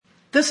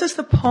This is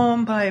the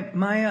poem by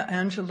Maya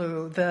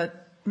Angelou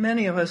that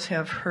many of us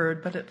have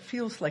heard, but it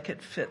feels like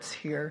it fits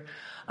here.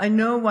 I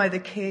know why the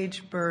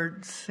caged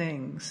bird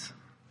sings.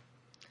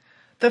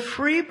 The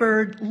free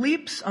bird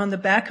leaps on the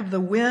back of the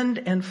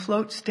wind and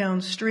floats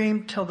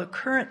downstream till the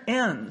current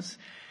ends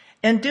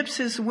and dips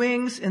his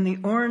wings in the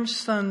orange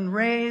sun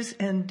rays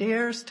and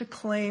dares to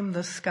claim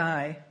the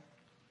sky.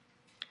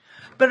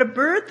 But a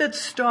bird that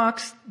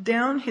stalks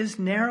down his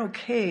narrow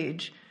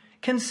cage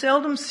can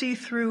seldom see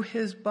through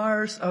his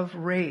bars of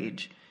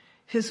rage.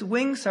 His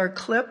wings are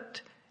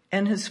clipped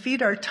and his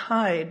feet are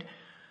tied,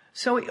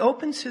 so he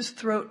opens his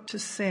throat to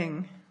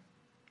sing.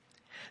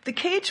 The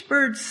caged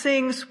bird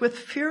sings with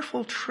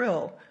fearful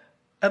trill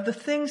of the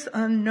things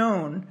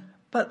unknown,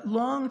 but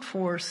longed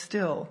for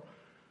still.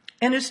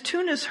 And his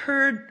tune is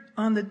heard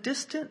on the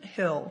distant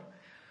hill,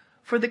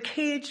 for the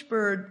caged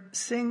bird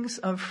sings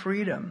of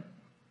freedom.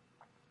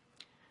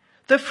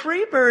 The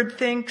free bird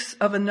thinks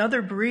of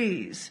another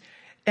breeze,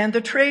 and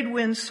the trade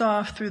wind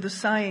soft through the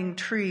sighing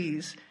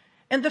trees,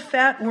 and the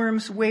fat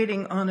worms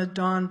waiting on a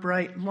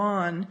dawn-bright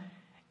lawn,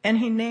 and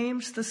he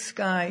names the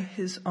sky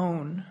his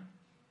own.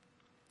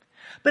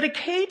 But a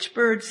caged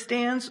bird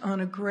stands on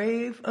a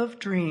grave of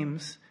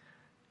dreams.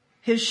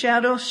 His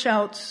shadow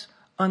shouts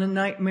on a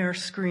nightmare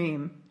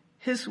scream.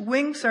 His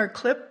wings are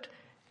clipped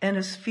and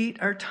his feet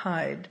are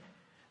tied,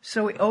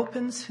 so he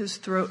opens his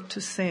throat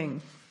to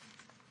sing.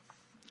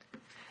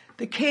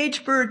 The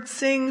caged bird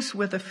sings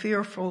with a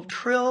fearful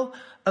trill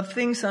of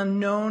things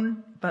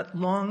unknown but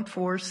longed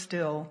for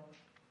still.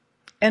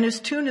 And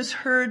his tune is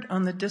heard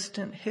on the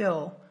distant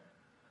hill,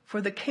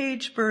 for the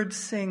caged bird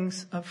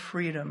sings of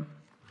freedom.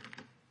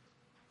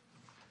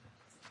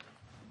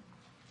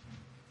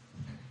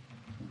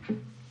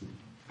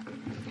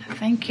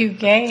 Thank you,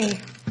 Gay.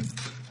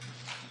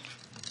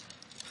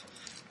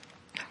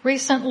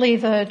 Recently,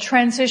 the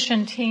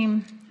transition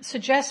team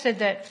suggested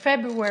that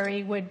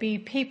February would be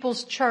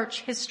People's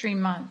Church History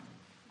Month.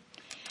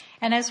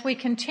 And as we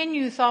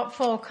continue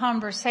thoughtful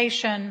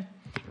conversation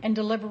and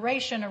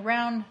deliberation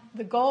around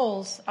the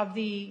goals of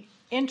the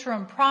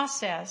interim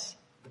process,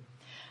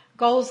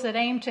 goals that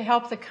aim to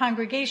help the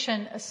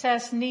congregation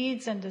assess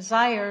needs and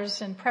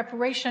desires in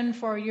preparation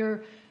for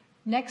your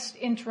next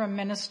interim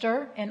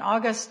minister in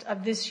August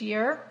of this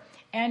year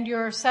and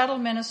your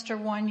settled minister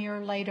 1 year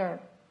later.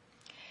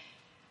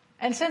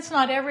 And since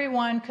not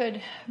everyone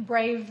could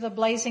brave the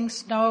blazing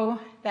snow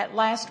that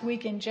last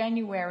week in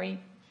January,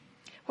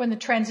 when the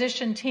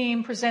transition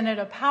team presented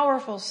a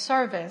powerful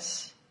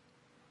service,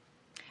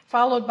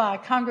 followed by a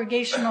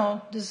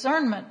congregational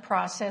discernment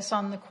process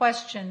on the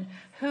question,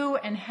 who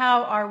and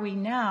how are we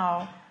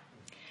now?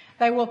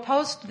 They will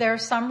post their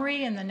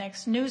summary in the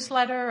next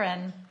newsletter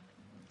and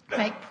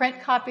make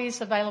print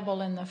copies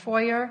available in the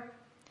foyer.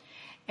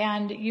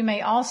 And you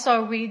may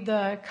also read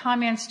the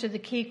comments to the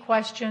key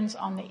questions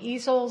on the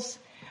easels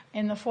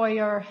in the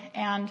foyer,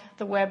 and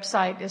the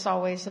website is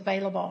always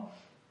available.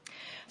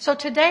 So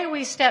today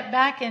we step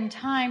back in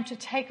time to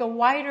take a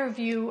wider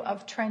view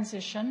of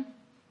transition,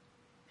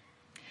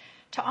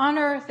 to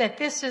honor that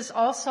this is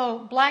also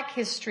Black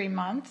History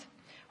Month,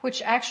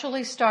 which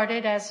actually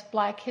started as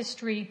Black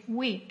History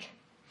Week,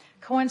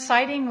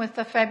 coinciding with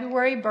the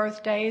February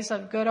birthdays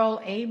of good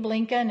old Abe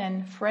Lincoln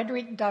and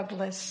Frederick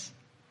Douglass,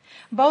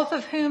 both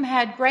of whom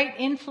had great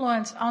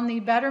influence on the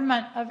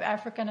betterment of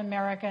African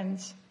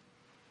Americans.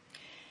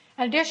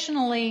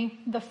 Additionally,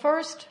 the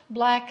first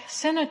Black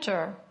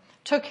senator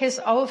took his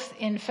oath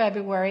in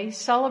February,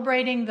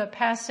 celebrating the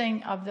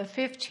passing of the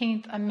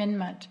 15th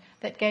Amendment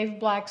that gave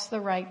Blacks the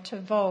right to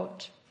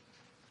vote.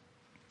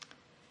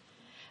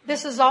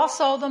 This is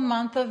also the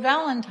month of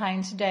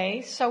Valentine's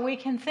Day, so we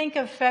can think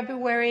of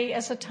February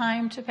as a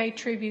time to pay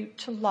tribute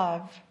to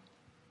love.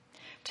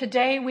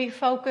 Today we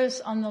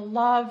focus on the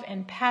love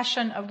and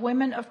passion of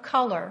women of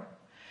color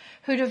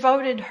who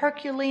devoted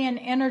Herculean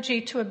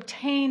energy to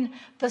obtain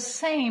the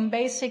same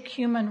basic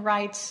human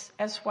rights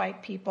as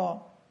white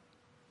people.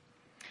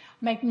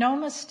 Make no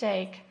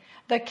mistake,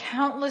 the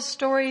countless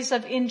stories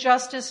of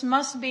injustice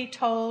must be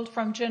told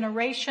from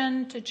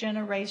generation to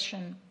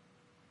generation.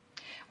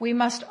 We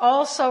must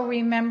also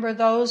remember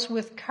those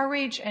with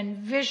courage and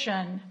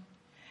vision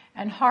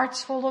and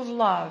hearts full of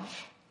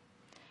love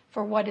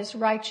for what is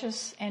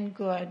righteous and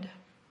good.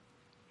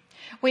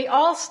 We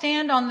all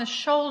stand on the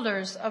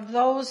shoulders of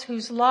those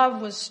whose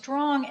love was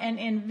strong and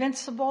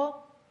invincible,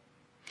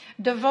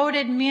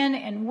 devoted men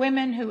and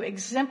women who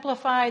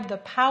exemplified the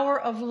power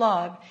of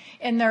love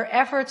in their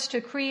efforts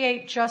to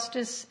create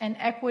justice and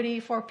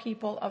equity for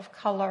people of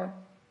color.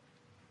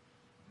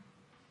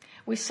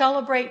 We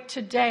celebrate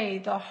today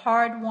the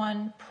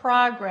hard-won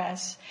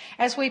progress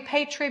as we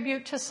pay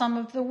tribute to some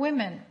of the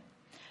women,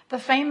 the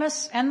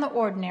famous and the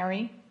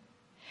ordinary,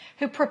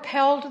 who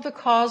propelled the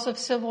cause of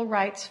civil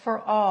rights for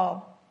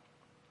all.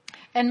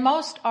 And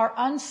most are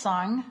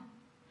unsung,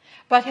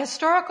 but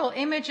historical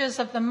images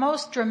of the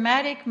most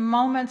dramatic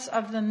moments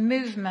of the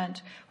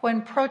movement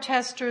when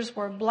protesters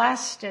were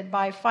blasted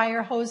by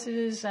fire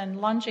hoses and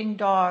lunging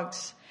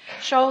dogs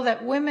show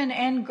that women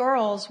and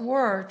girls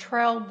were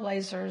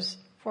trailblazers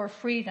for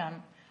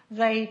freedom,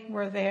 They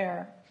were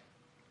there.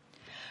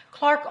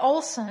 Clark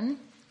Olson,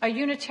 a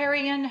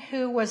Unitarian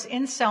who was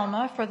in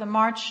Selma for the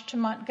March to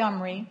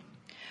Montgomery,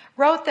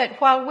 wrote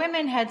that while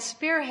women had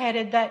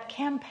spearheaded that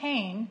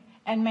campaign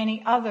and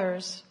many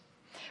others,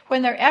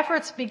 when their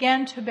efforts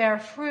began to bear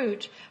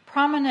fruit,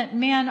 prominent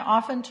men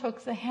often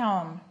took the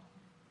helm.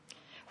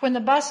 When the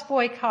bus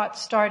boycott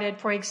started,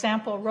 for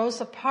example,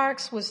 Rosa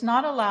Parks was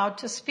not allowed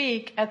to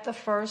speak at the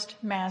first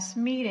mass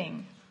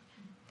meeting.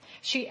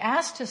 She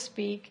asked to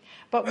speak,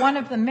 but one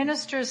of the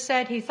ministers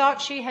said he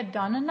thought she had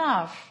done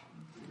enough.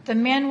 The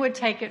men would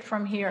take it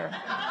from here.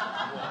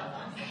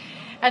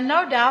 And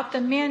no doubt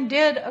the men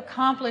did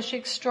accomplish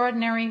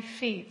extraordinary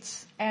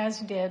feats, as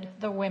did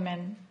the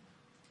women.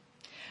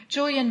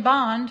 Julian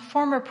Bond,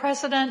 former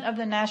president of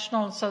the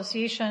National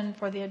Association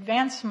for the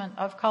Advancement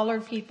of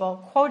Colored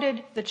People,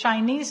 quoted the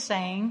Chinese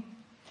saying,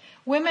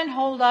 "Women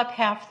hold up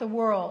half the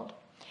world."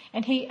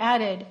 And he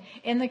added,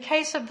 in the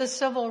case of the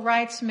civil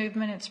rights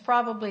movement, it's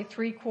probably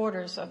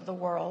 3/4 of the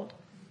world.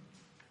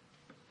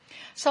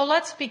 So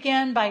let's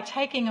begin by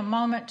taking a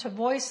moment to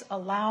voice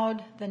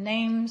aloud the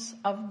names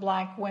of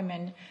Black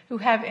women who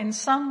have in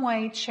some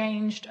way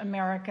changed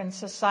American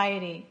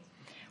society,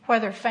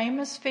 whether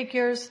famous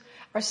figures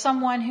or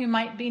someone who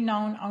might be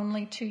known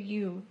only to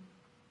you.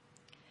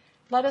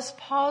 Let us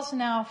pause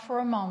now for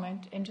a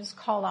moment and just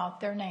call out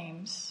their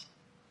names.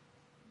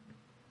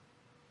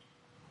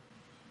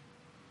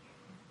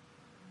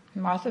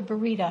 Martha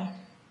Burita.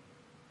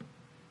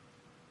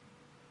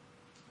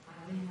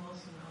 Eileen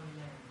Wilson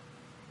O'Neill.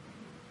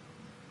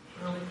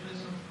 Shirley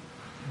Chisholm.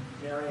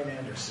 Marian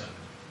Anderson.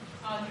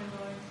 Audre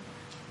Lorde.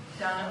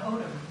 Donna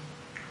Odom.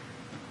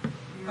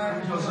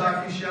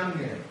 Ozaki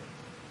Shange.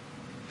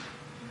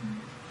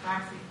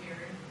 Roxy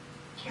Fury.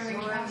 Carrie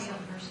Castle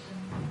Hurston.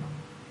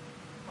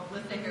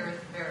 Melissa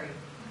Harris Berry.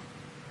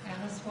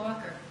 Alice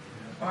Walker.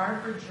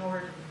 Barbara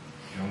Jordan.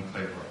 Joan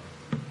Claybrook.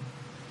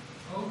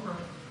 Oprah.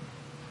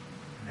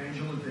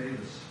 Angela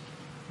Davis.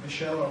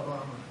 Michelle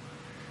Obama.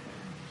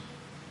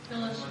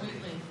 Phyllis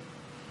Wheatley.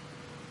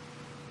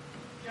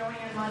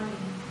 Joanne Lundy.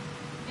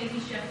 Peggy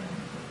Shepard.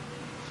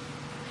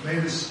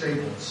 Mavis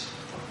Staples.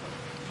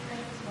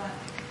 Frances Black.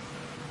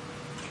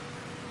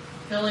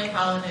 Billie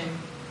Holiday.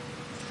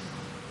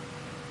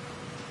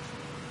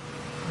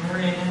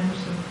 Marian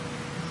Anderson.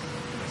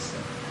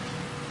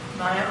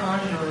 Maya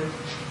Angelou.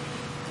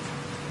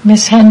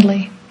 Miss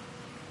Hendley.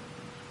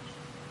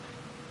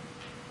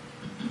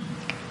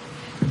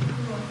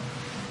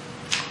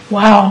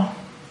 Wow.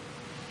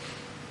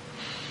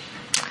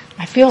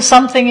 I feel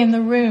something in the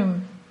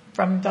room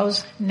from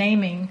those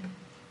naming.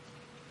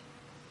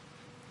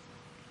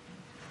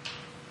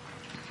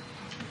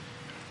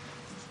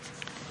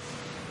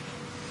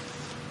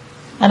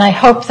 And I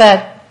hope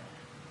that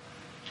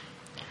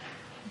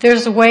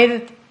there's a way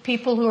that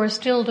people who are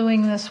still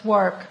doing this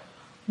work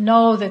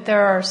know that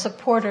there are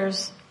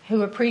supporters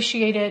who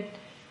appreciate it,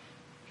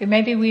 who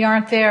maybe we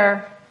aren't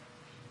there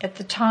at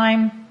the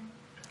time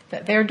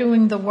that they're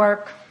doing the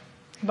work,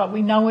 but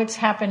we know it's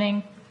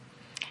happening,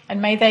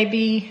 and may they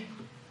be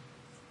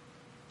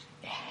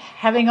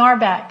having our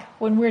back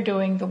when we're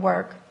doing the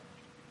work.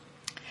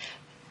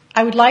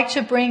 I would like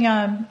to bring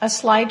a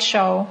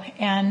slideshow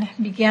and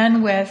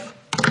begin with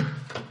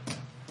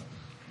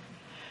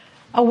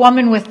a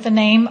woman with the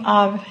name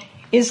of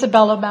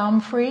Isabella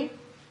Baumfree,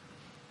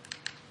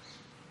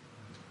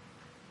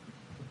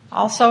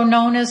 also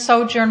known as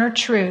Sojourner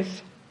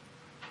Truth,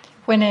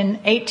 when in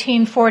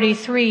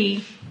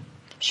 1843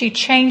 she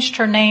changed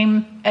her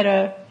name at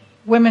a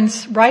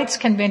women's rights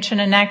convention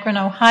in Akron,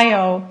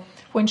 Ohio,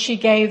 when she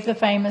gave the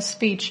famous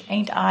speech,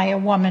 "Ain't I a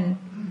Woman?"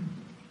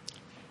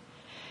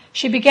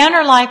 She began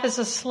her life as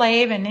a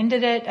slave and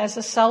ended it as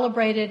a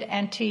celebrated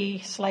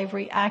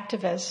anti-slavery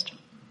activist.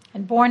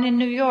 And born in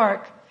New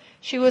York,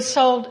 she was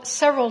sold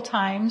several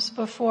times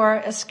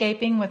before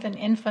escaping with an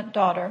infant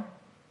daughter,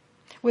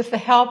 with the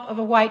help of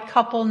a white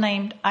couple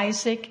named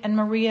Isaac and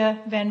Maria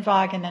Van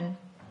Wagenen.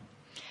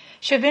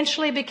 She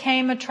eventually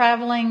became a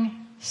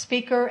traveling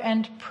speaker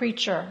and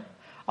preacher.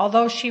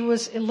 Although she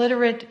was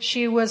illiterate,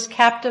 she was a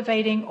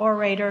captivating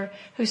orator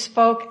who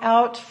spoke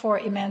out for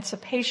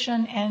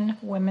emancipation and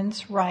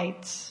women's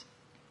rights.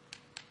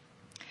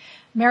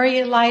 Mary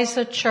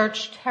Eliza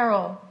Church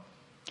Terrell,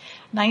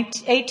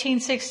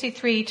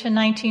 1863 to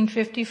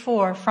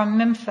 1954, from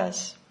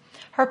Memphis.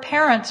 Her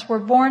parents were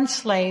born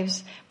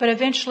slaves, but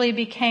eventually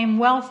became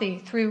wealthy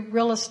through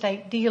real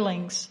estate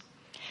dealings.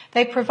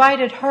 They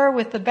provided her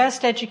with the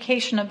best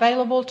education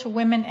available to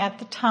women at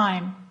the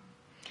time.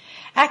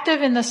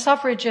 Active in the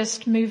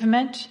suffragist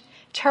movement,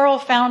 Terrell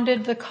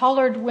founded the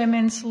Colored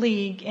Women's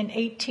League in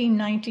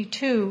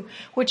 1892,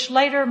 which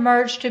later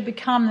merged to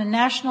become the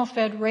National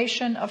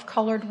Federation of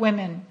Colored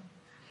Women,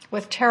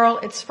 with Terrell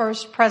its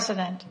first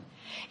president.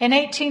 In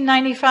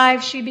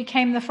 1895, she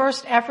became the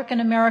first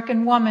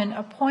African-American woman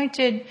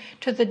appointed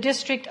to the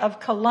District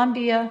of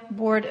Columbia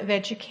Board of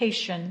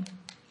Education.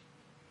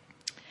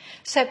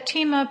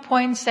 Septima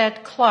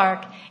Poinsett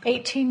Clark,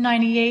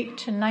 1898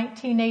 to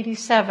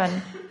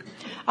 1987,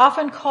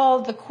 often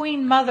called the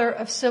Queen Mother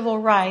of Civil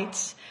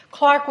Rights,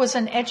 Clark was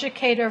an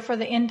educator for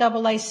the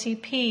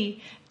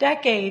NAACP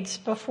decades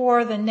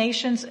before the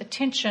nation's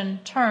attention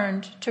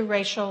turned to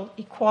racial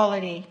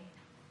equality.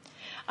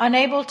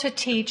 Unable to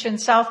teach in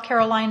South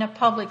Carolina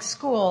public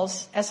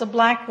schools as a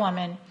black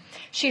woman,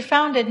 she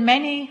founded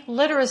many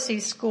literacy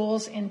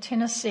schools in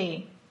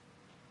Tennessee.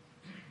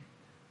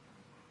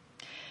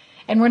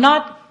 And we're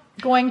not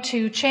going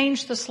to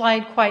change the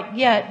slide quite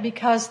yet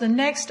because the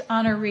next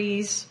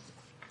honorees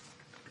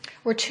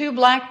were two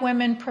black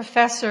women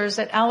professors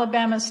at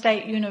Alabama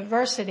State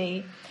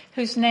University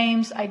whose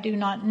names I do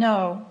not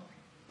know.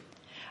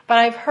 But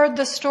I've heard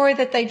the story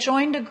that they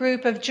joined a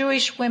group of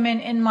Jewish women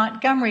in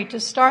Montgomery to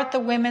start the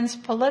Women's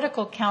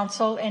Political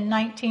Council in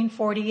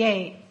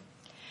 1948.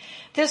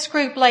 This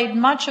group laid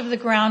much of the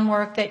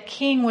groundwork that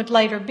King would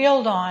later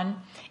build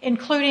on,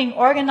 including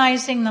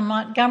organizing the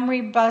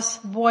Montgomery bus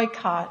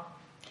boycott.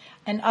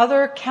 And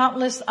other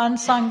countless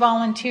unsung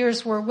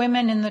volunteers were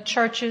women in the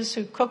churches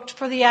who cooked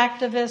for the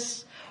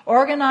activists,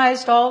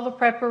 organized all the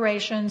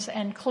preparations,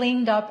 and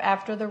cleaned up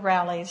after the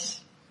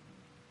rallies.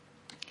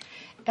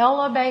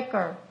 Ella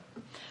Baker,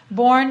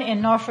 born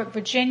in Norfolk,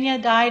 Virginia,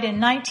 died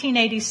in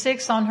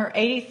 1986 on her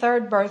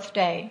 83rd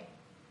birthday.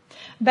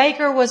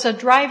 Baker was a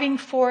driving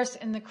force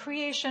in the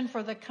creation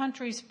for the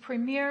country's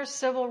premier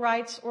civil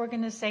rights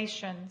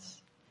organizations.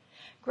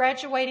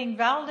 Graduating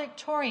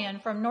valedictorian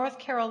from North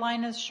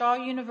Carolina's Shaw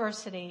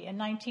University in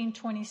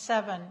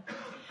 1927,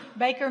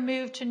 Baker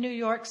moved to New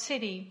York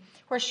City,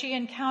 where she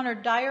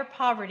encountered dire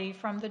poverty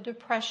from the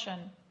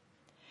Depression.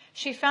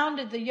 She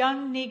founded the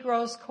Young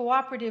Negroes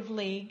Cooperative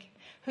League,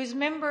 whose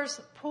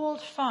members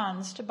pooled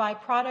funds to buy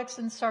products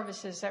and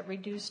services at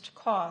reduced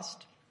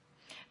cost.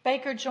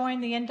 Baker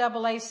joined the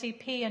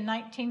NAACP in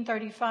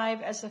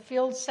 1935 as a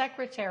field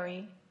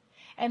secretary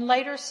and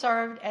later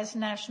served as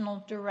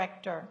national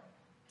director.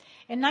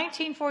 In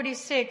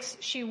 1946,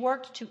 she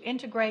worked to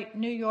integrate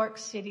New York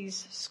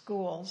City's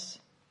schools.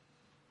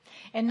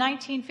 In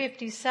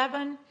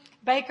 1957,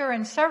 Baker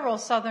and several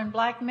Southern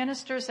black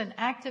ministers and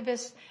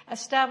activists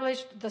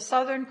established the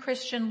Southern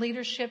Christian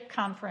Leadership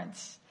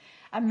Conference,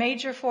 a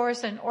major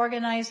force in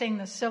organizing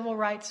the civil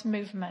rights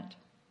movement.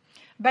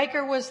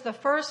 Baker was the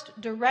first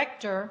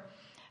director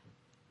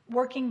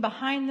working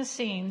behind the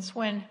scenes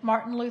when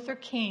Martin Luther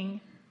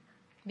King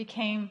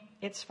became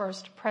its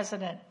first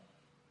president.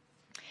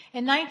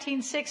 In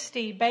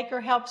 1960,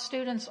 Baker helped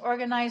students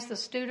organize the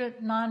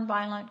Student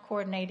Nonviolent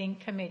Coordinating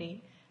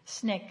Committee,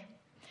 SNCC.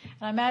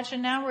 And I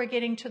imagine now we're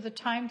getting to the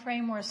time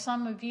frame where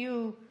some of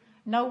you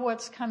know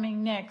what's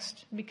coming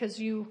next because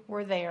you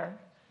were there.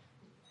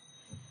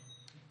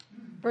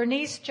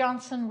 Bernice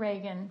Johnson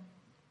Reagan,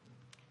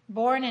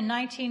 born in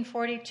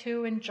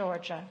 1942 in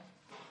Georgia.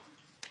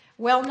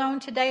 Well known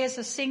today as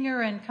a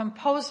singer and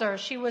composer,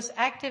 she was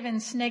active in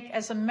SNCC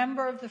as a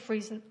member of the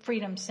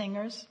Freedom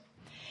Singers.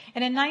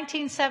 And in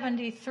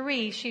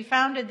 1973, she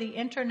founded the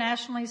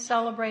internationally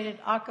celebrated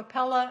a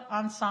cappella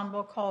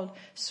ensemble called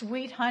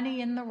Sweet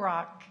Honey in the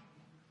Rock,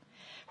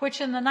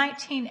 which in the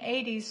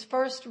 1980s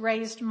first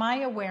raised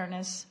my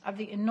awareness of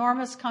the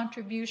enormous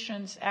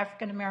contributions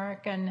African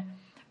American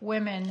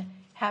women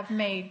have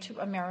made to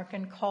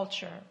American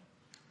culture.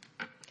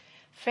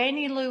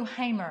 Fannie Lou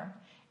Hamer,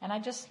 and I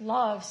just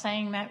love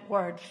saying that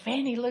word,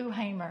 Fannie Lou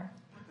Hamer,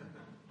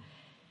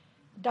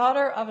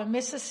 daughter of a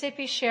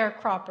Mississippi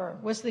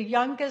sharecropper, was the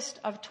youngest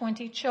of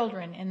 20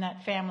 children in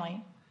that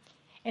family.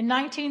 In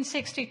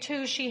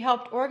 1962, she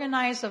helped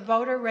organize a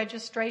voter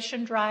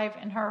registration drive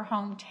in her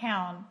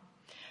hometown.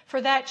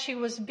 For that, she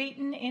was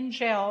beaten in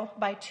jail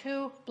by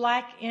 2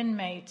 black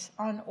inmates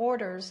on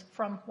orders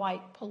from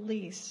white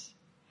police.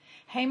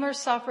 Hamer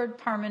suffered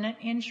permanent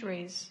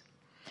injuries.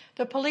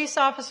 The police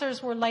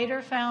officers were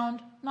later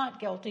found not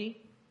guilty.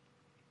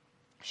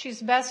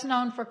 She's best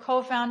known for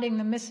co-founding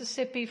the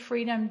Mississippi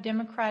Freedom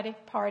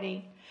Democratic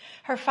Party.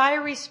 Her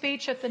fiery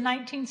speech at the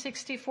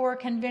 1964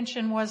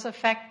 convention was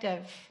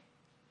effective.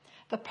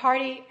 The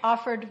party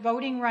offered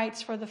voting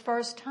rights for the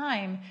first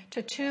time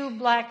to 2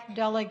 black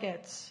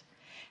delegates.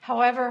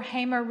 However,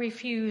 Hamer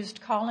refused,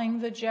 calling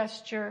the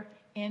gesture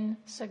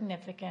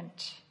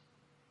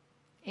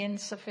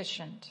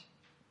insufficient.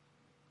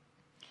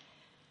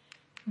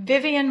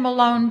 Vivian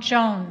Malone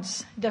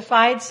Jones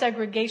defied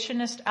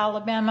segregationist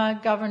Alabama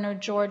Governor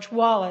George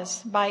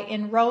Wallace by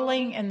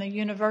enrolling in the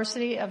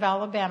University of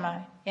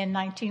Alabama in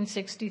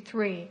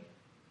 1963.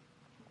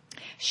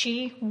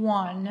 She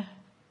won.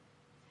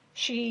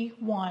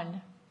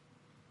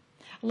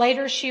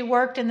 Later, she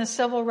worked in the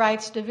Civil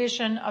Rights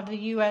Division of the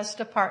U.S.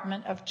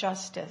 Department of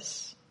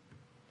Justice.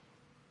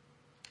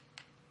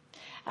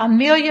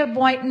 Amelia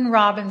Boynton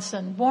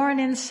Robinson, born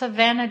in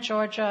Savannah,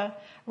 Georgia,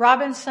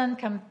 Robinson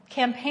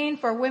campaigned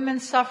for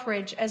women's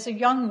suffrage as a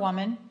young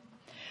woman.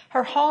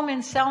 Her home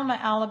in Selma,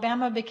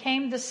 Alabama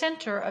became the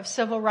center of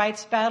civil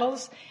rights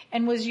battles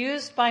and was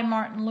used by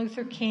Martin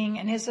Luther King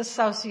and his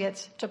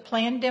associates to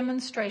plan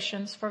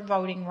demonstrations for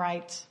voting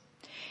rights.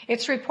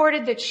 It's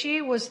reported that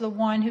she was the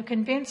one who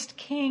convinced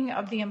King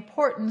of the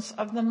importance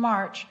of the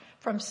march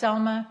from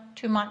Selma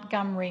to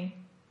Montgomery.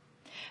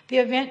 The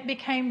event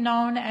became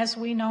known as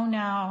we know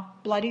now,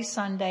 Bloody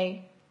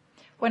Sunday,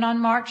 when on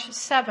March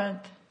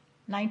 7th,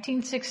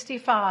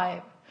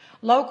 1965,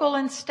 local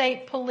and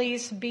state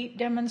police beat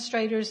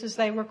demonstrators as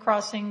they were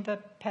crossing the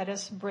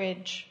Pettus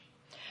Bridge.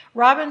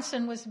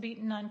 Robinson was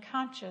beaten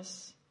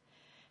unconscious.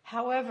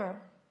 However,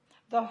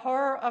 the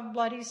horror of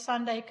Bloody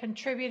Sunday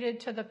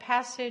contributed to the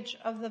passage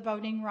of the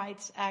Voting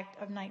Rights Act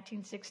of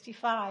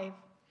 1965,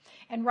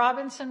 and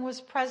Robinson was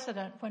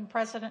president when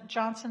President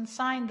Johnson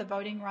signed the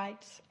Voting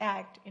Rights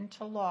Act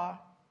into law.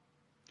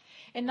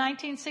 In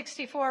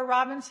 1964,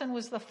 Robinson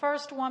was the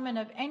first woman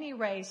of any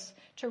race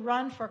to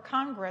run for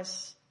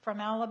Congress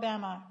from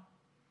Alabama,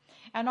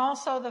 and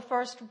also the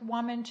first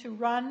woman to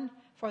run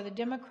for the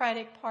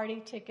Democratic Party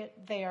ticket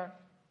there.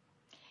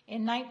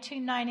 In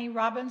 1990,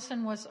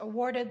 Robinson was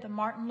awarded the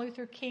Martin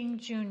Luther King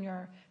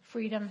Jr.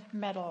 Freedom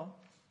Medal.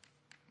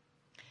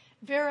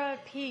 Vera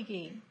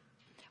Peavy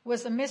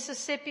was a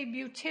Mississippi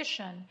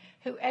beautician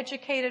who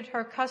educated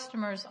her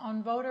customers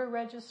on voter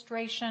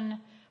registration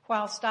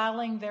while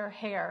styling their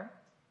hair.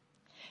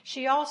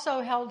 She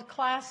also held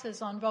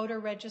classes on voter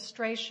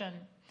registration,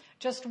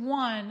 just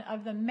one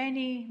of the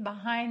many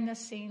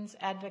behind-the-scenes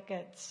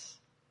advocates.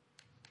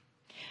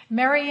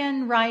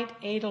 Marion Wright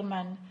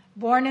Edelman,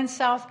 born in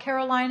South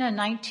Carolina in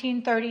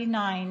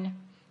 1939,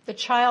 the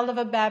child of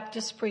a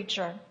Baptist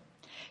preacher.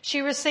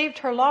 She received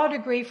her law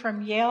degree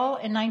from Yale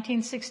in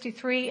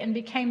 1963 and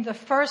became the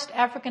first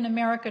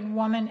African-American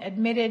woman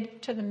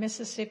admitted to the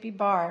Mississippi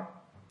bar.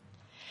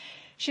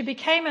 She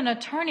became an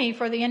attorney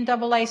for the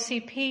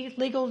NAACP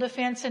Legal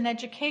Defense and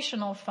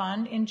Educational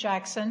Fund in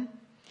Jackson.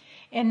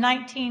 In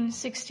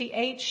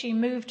 1968, she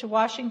moved to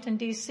Washington,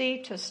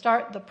 D.C. to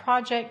start the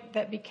project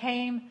that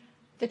became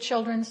the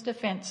Children's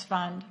Defense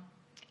Fund,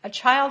 a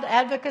child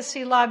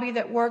advocacy lobby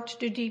that worked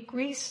to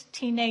decrease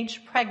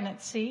teenage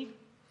pregnancy,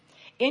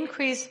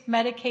 increase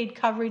Medicaid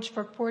coverage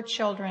for poor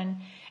children,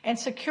 and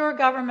secure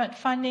government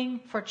funding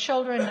for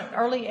children and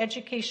early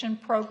education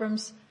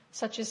programs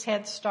such as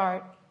Head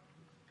Start.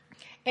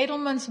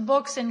 Edelman's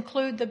books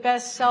include the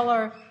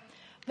bestseller,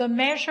 The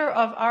Measure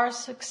of Our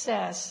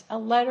Success, A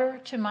Letter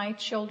to My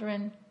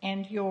Children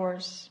and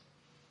Yours.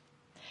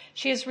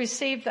 She has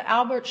received the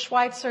Albert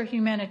Schweitzer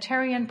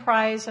Humanitarian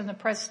Prize and the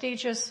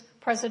prestigious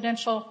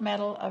Presidential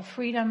Medal of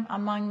Freedom,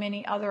 among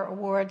many other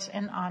awards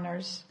and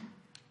honors.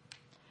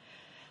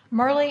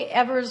 Myrlie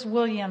Evers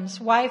Williams,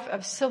 wife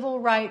of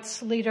civil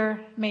rights leader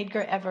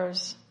Medgar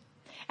Evers.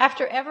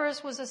 After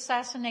Evers was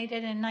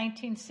assassinated in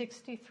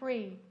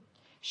 1963,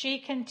 she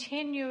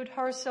continued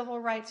her civil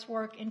rights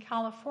work in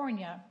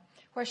California,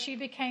 where she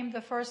became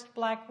the first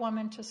black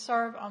woman to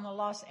serve on the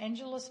Los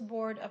Angeles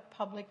Board of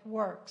Public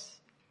Works.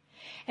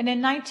 And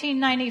in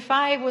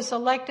 1995 was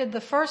elected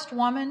the first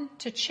woman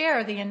to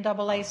chair the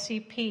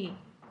NAACP.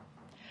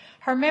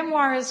 Her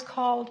memoir is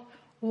called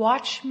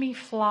Watch Me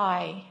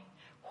Fly,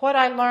 What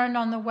I Learned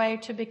on the Way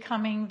to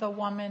Becoming the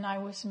Woman I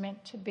Was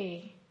Meant to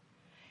Be.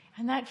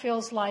 And that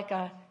feels like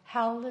a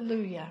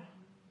hallelujah.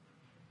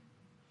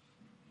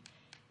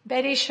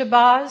 Betty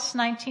Shabazz,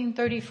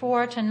 1934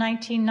 to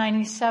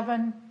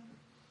 1997,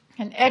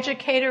 an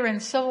educator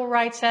and civil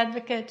rights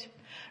advocate.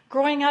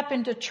 Growing up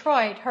in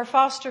Detroit, her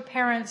foster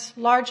parents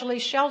largely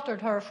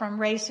sheltered her from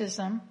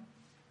racism.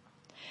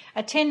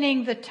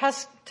 Attending the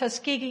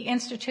Tuskegee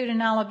Institute in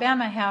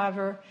Alabama,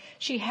 however,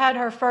 she had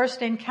her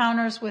first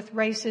encounters with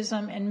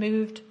racism and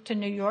moved to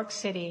New York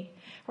City,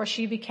 where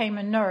she became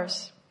a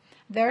nurse.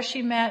 There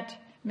she met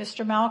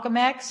Mr. Malcolm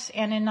X,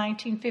 and in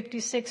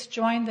 1956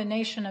 joined the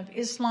Nation of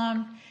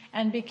Islam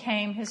and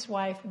became his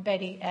wife,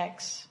 Betty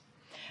X.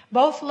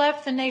 Both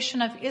left the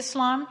Nation of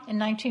Islam in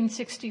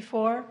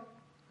 1964.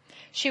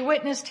 She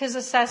witnessed his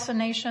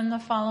assassination the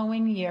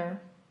following year.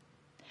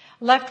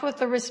 Left with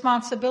the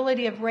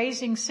responsibility of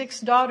raising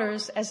 6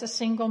 daughters as a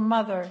single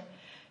mother,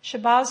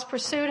 Shabazz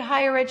pursued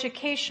higher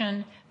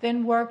education,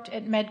 then worked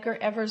at Medgar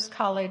Evers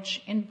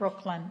College in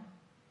Brooklyn.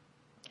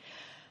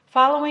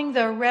 Following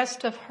the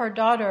arrest of her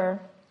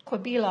daughter,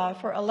 Quabila,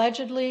 for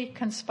allegedly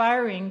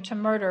conspiring to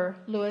murder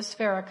Louis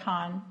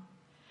Farrakhan,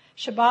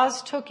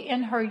 Shabazz took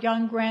in her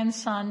young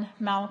grandson,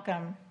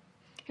 Malcolm,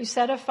 who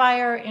set a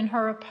fire in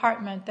her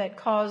apartment that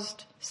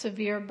caused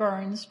severe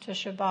burns to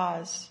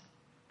Shabazz.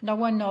 No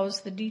one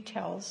knows the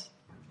details.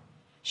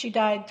 She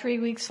died 3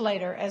 weeks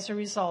later as a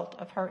result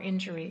of her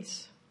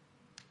injuries.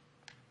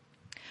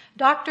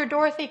 Dr.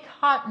 Dorothy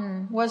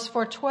Cotton was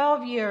for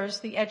 12 years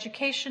the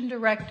education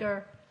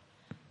director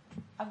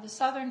of the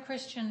Southern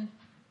Christian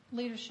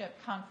Leadership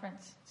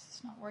Conference. Is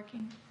this not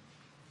working?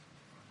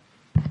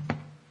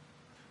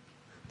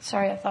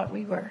 Sorry, I thought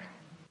we were.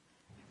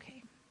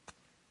 Okay.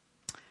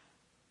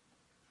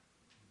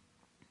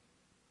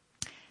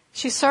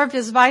 She served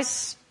as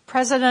vice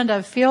president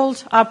of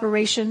field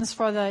operations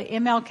for the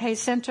MLK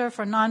Center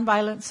for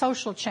Nonviolent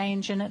Social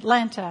Change in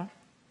Atlanta.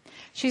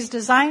 She's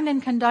designed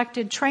and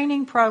conducted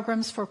training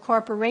programs for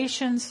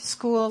corporations,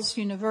 schools,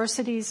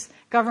 universities,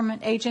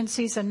 government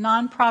agencies, and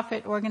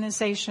nonprofit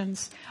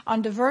organizations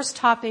on diverse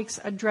topics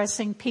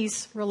addressing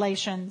peace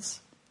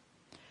relations,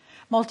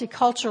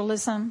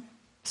 multiculturalism,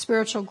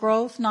 spiritual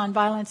growth,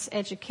 nonviolence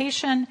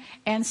education,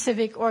 and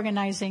civic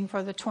organizing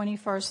for the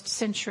 21st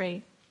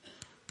century.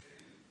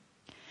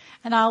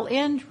 And I'll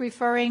end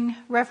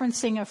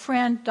referencing a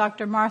friend,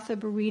 Dr. Martha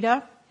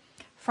Burita,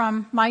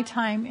 from my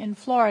time in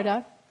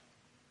Florida.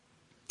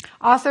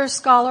 Author,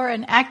 scholar,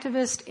 and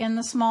activist in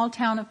the small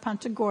town of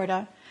Punta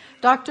Gorda,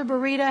 Dr.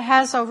 Burita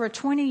has over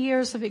 20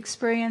 years of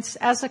experience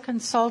as a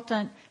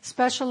consultant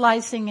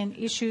specializing in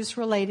issues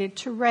related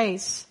to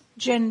race,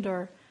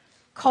 gender,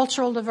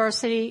 cultural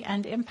diversity,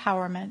 and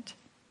empowerment.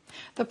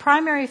 The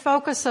primary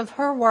focus of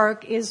her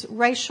work is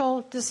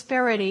racial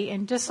disparity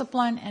in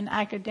discipline and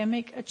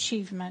academic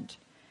achievement.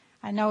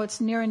 I know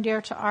it's near and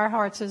dear to our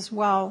hearts as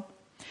well.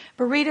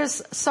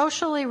 Burita's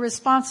socially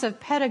responsive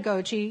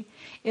pedagogy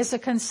is a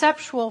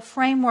conceptual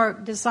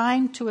framework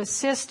designed to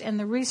assist in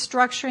the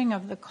restructuring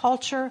of the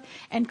culture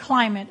and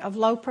climate of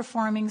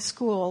low-performing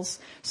schools,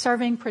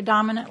 serving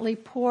predominantly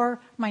poor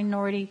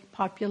minority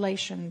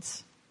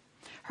populations.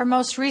 Her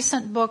most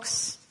recent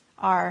books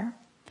are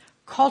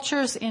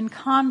Cultures in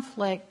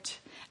Conflict,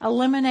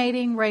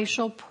 Eliminating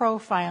Racial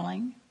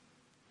Profiling,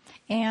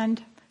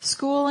 and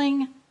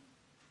Schooling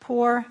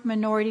Poor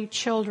Minority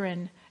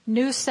Children,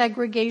 New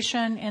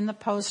Segregation in the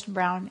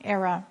Post-Brown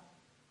Era.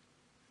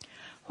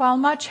 While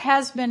much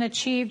has been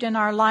achieved in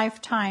our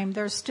lifetime,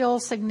 there's still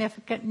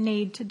significant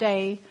need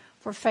today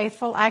for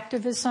faithful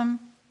activism,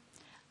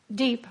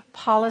 deep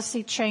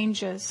policy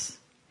changes,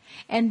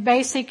 and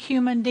basic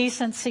human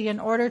decency in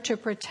order to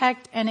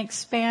protect and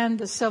expand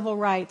the civil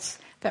rights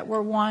that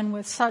were won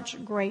with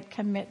such great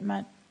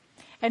commitment.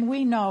 And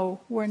we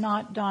know we're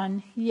not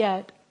done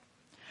yet.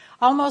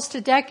 Almost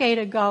a decade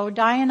ago,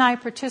 Di and I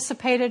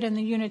participated in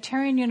the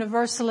Unitarian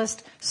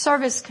Universalist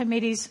Service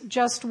Committee's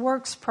Just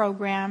Works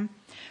program,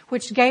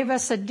 which gave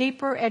us a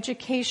deeper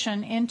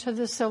education into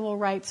the civil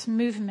rights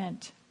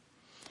movement.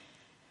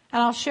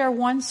 And I'll share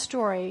one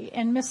story.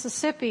 In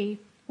Mississippi,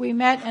 we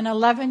met an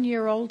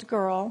 11-year-old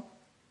girl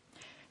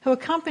who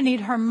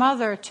accompanied her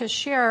mother to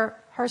share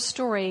her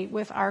story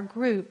with our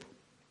group.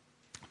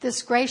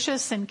 This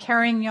gracious and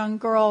caring young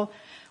girl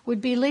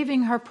would be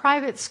leaving her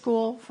private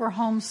school for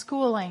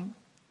homeschooling.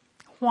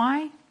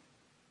 Why?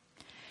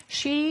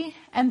 She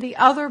and the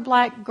other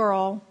black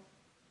girl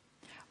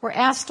were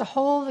asked to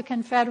hold the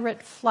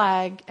Confederate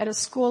flag at a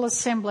school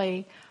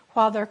assembly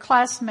while their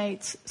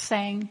classmates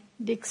sang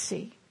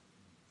Dixie.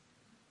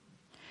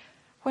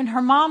 When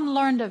her mom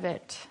learned of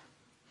it,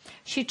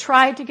 she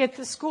tried to get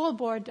the school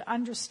board to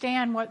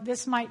understand what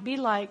this might be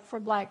like for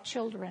black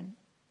children,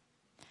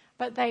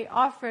 but they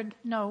offered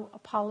no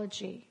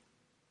apology.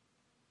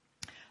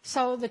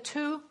 So the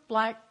two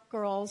black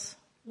girls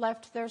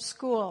left their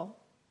school,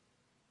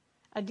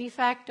 a de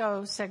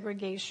facto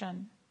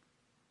segregation.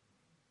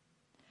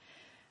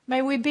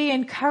 May we be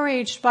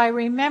encouraged by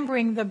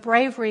remembering the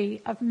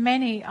bravery of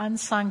many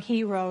unsung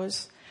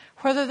heroes,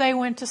 whether they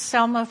went to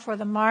Selma for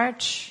the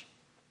march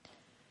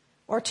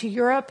or to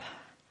Europe,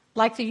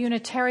 like the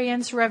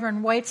Unitarians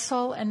Reverend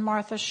Waitzel and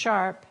Martha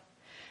Sharp,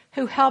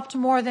 who helped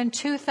more than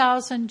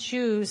 2,000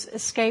 Jews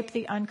escape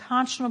the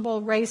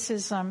unconscionable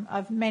racism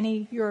of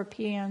many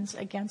Europeans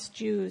against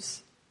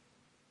Jews.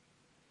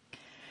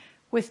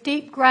 With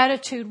deep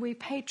gratitude, we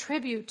pay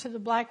tribute to the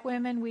black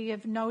women we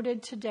have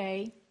noted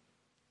today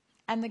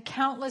and the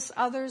countless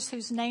others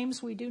whose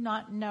names we do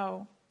not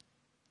know,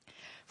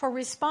 for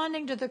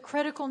responding to the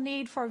critical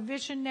need for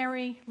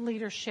visionary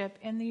leadership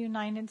in the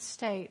United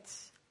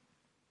States.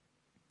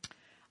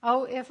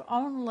 Oh, if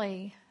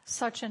only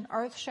such an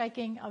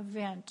earth-shaking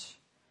event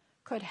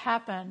could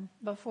happen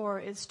before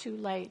it's too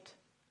late.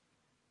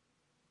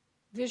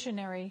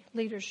 Visionary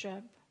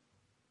leadership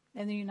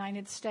in the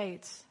United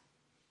States.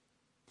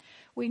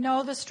 We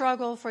know the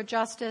struggle for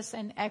justice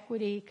and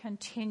equity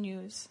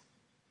continues.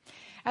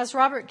 As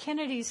Robert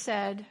Kennedy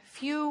said,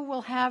 few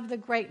will have the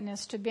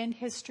greatness to bend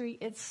history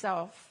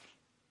itself,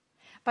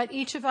 but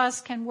each of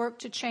us can work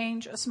to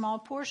change a small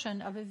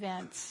portion of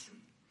events.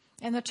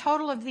 And the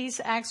total of these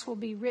acts will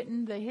be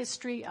written the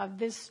history of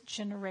this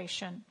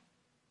generation.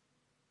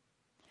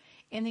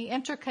 In the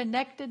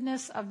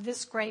interconnectedness of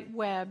this great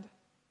web,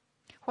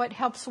 what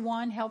helps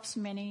one helps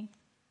many.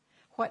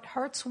 What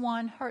hurts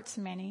one hurts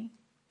many.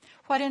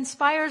 What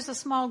inspires a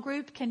small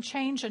group can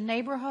change a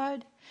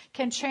neighborhood,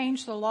 can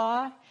change the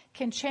law,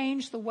 can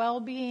change the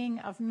well-being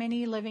of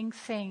many living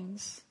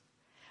things.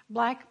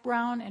 Black,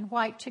 brown, and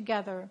white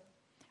together,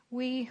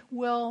 we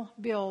will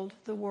build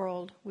the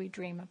world we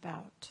dream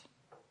about.